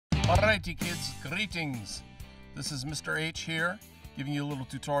Alrighty kids, greetings. This is Mr. H here, giving you a little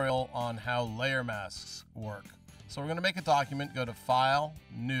tutorial on how layer masks work. So we're going to make a document, go to File,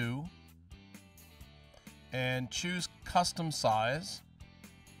 New, and choose Custom Size,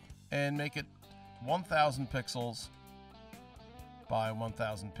 and make it 1000 pixels by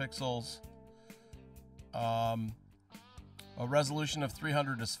 1000 pixels. A resolution of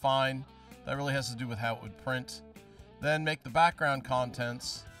 300 is fine. That really has to do with how it would print. Then make the background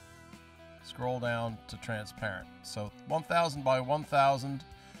contents, scroll down to transparent. So 1000 by 1000,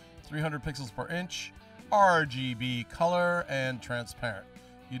 300 pixels per inch, RGB color, and transparent.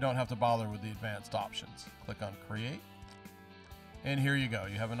 You don't have to bother with the advanced options. Click on Create. And here you go.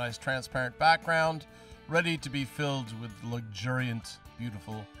 You have a nice transparent background ready to be filled with luxuriant,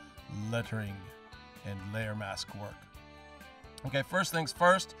 beautiful lettering and layer mask work. Okay, first things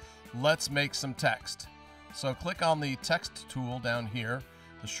first, let's make some text. So click on the text tool down here.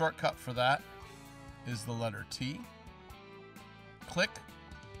 The shortcut for that is the letter T. Click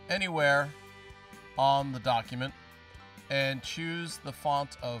anywhere on the document and choose the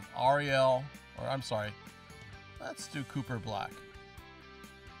font of Arial, or I'm sorry, let's do Cooper Black.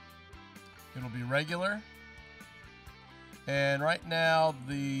 It'll be regular. And right now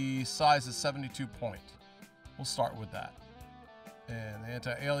the size is 72 point. We'll start with that. And the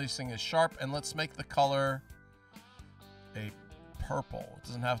anti-aliasing is sharp, and let's make the color a purple. It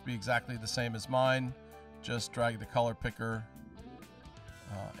doesn't have to be exactly the same as mine. Just drag the color picker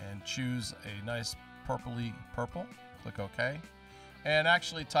and choose a nice purpley purple. Click OK. And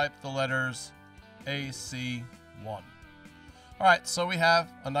actually type the letters AC1. Alright, so we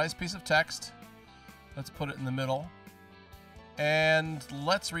have a nice piece of text. Let's put it in the middle. And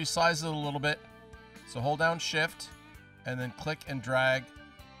let's resize it a little bit. So hold down Shift and then click and drag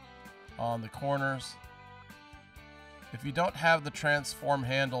on the corners. If you don't have the transform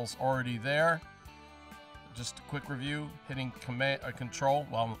handles already there, just a quick review, hitting Control,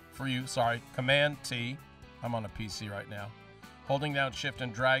 well for you, sorry, Command T. I'm on a PC right now. Holding down Shift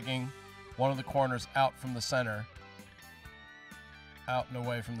and dragging one of the corners out from the center, out and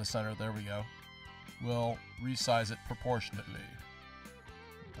away from the center, there we go. We'll resize it proportionately.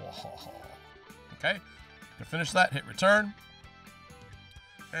 Okay. To finish that, hit return,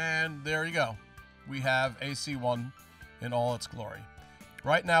 and there you go. We have AC1 in all its glory.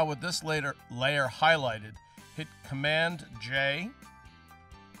 Right now, with this layer highlighted, hit Command J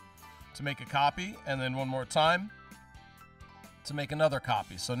to make a copy, and then one more time to make another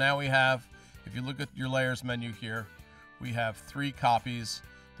copy. So now we have, if you look at your layers menu here, we have 3 copies,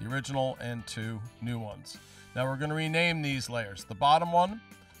 the original and 2 new ones. Now we're going to rename these layers. The bottom one,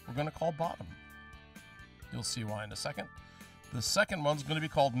 we're going to call bottom. You'll see why in a second. The second one's going to be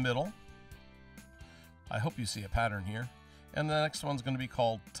called middle. I hope you see a pattern here. And the next one's going to be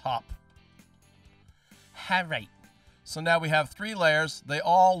called top. Alright. So now we have 3 layers. They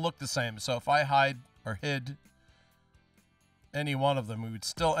all look the same. So if I hide or hid any one of them, we would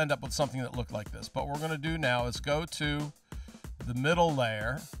still end up with something that looked like this. But what we're going to do now is go to the middle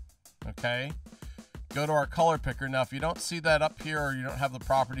layer. Okay. Go to our color picker. Now, if you don't see that up here or you don't have the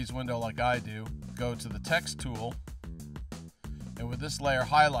properties window like I do, go to the text tool, and with this layer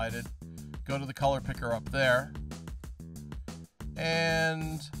highlighted, go to the color picker up there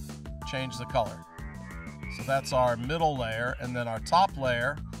and change the color. So that's our middle layer, and then our top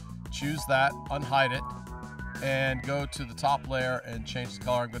layer, choose that, unhide it, and go to the top layer and change the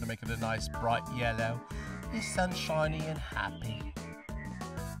color. I'm going to make it a nice bright yellow. It's sunshiny and happy.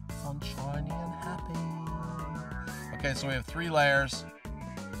 Sunshiny and happy. Okay, so we have 3 layers.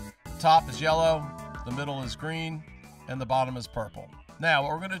 The top is yellow, the middle is green, and the bottom is purple. Now,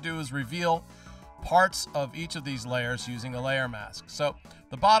 what we're going to do is reveal parts of each of these layers using a layer mask. So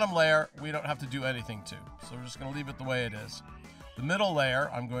the bottom layer, we don't have to do anything to. So we're just going to leave it the way it is. The middle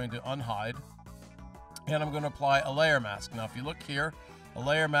layer, I'm going to unhide, and I'm going to apply a layer mask. Now, if you look here, a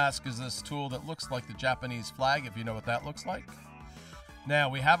layer mask is this tool that looks like the Japanese flag, if you know what that looks like. Now,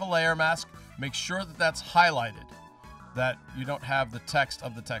 we have a layer mask. Make sure that that's highlighted, that you don't have the text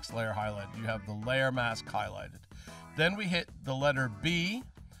of the text layer highlighted. You have the layer mask highlighted. Then we hit the letter B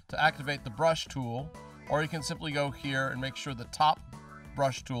to activate the brush tool, or you can simply go here and make sure the top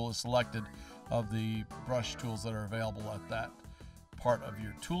brush tool is selected of the brush tools that are available at that part of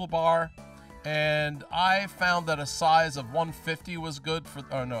your toolbar. And I found that a size of 150 was good for,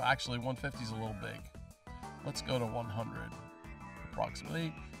 oh no, actually 150 is a little big. Let's go to 100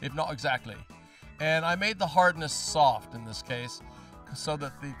 approximately, if not exactly. And I made the hardness soft in this case so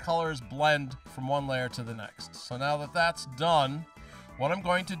that the colors blend from one layer to the next. So now that that's done, what I'm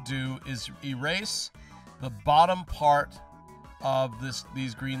going to do is erase the bottom part of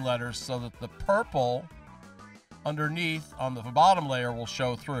these green letters so that the purple underneath on the bottom layer will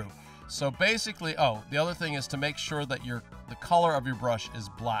show through. So basically, oh, the other thing is to make sure that the color of your brush is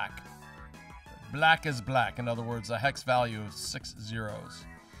black. Black is black. In other words, a hex value of 6 zeros.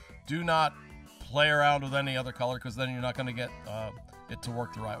 Do not play around with any other color because then you're not going to get it to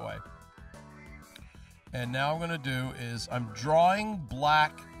work the right way. And now what I'm going to do is I'm drawing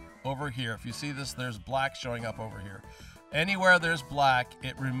black over here. If you see this, there's black showing up over here. Anywhere there's black,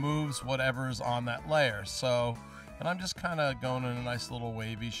 it removes whatever's on that layer. So, and I'm just kind of going in a nice little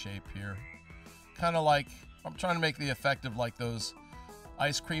wavy shape here. Kind of like, I'm trying to make the effect of like those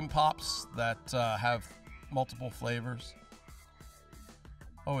ice cream pops that have multiple flavors.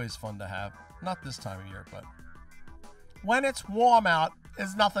 Always fun to have. Not this time of year, but when it's warm out,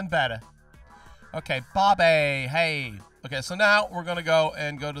 there's nothing better. Okay, Bobby, hey. Okay, so now we're going to go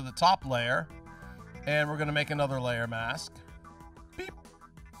to the top layer, and we're going to make another layer mask. Beep.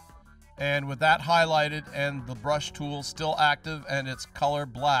 And with that highlighted and the brush tool still active and its color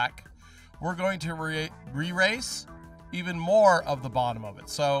black, we're going to re-erase even more of the bottom of it.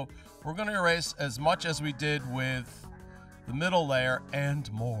 So we're going to erase as much as we did with the middle layer and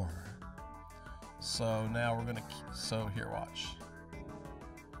more. So now we're going to, so here, watch.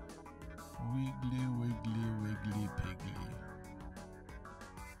 Wiggly, wiggly, wiggly, piggly.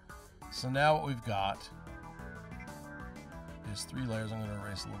 So now what we've got is 3 layers. I'm going to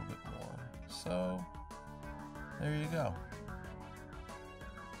erase a little bit more. So there you go.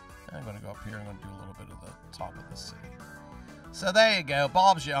 I'm going to go up here and I'm going to do a little bit of the top of the C. So there you go.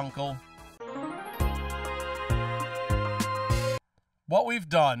 Bob's your uncle. What we've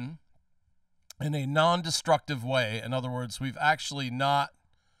done in a non-destructive way, in other words, we've actually not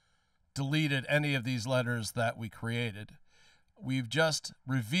deleted any of these letters that we created. We've just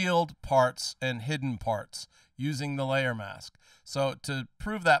revealed parts and hidden parts using the layer mask. So to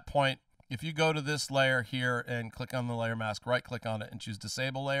prove that point, if you go to this layer here and click on the layer mask, right click on it and choose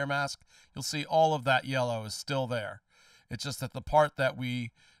disable layer mask, you'll see all of that yellow is still there. It's just that the part that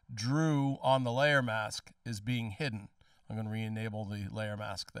we drew on the layer mask is being hidden. I'm going to re-enable the layer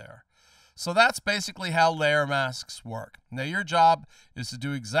mask there. So that's basically how layer masks work. Now your job is to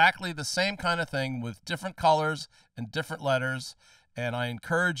do exactly the same kind of thing with different colors and different letters, and I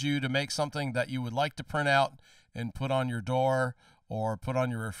encourage you to make something that you would like to print out and put on your door or put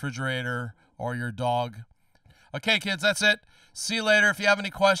on your refrigerator or your dog. Okay kids, that's it. See you later. If you have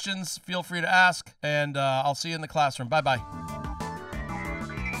any questions, feel free to ask, and I'll see you in the classroom. Bye-bye.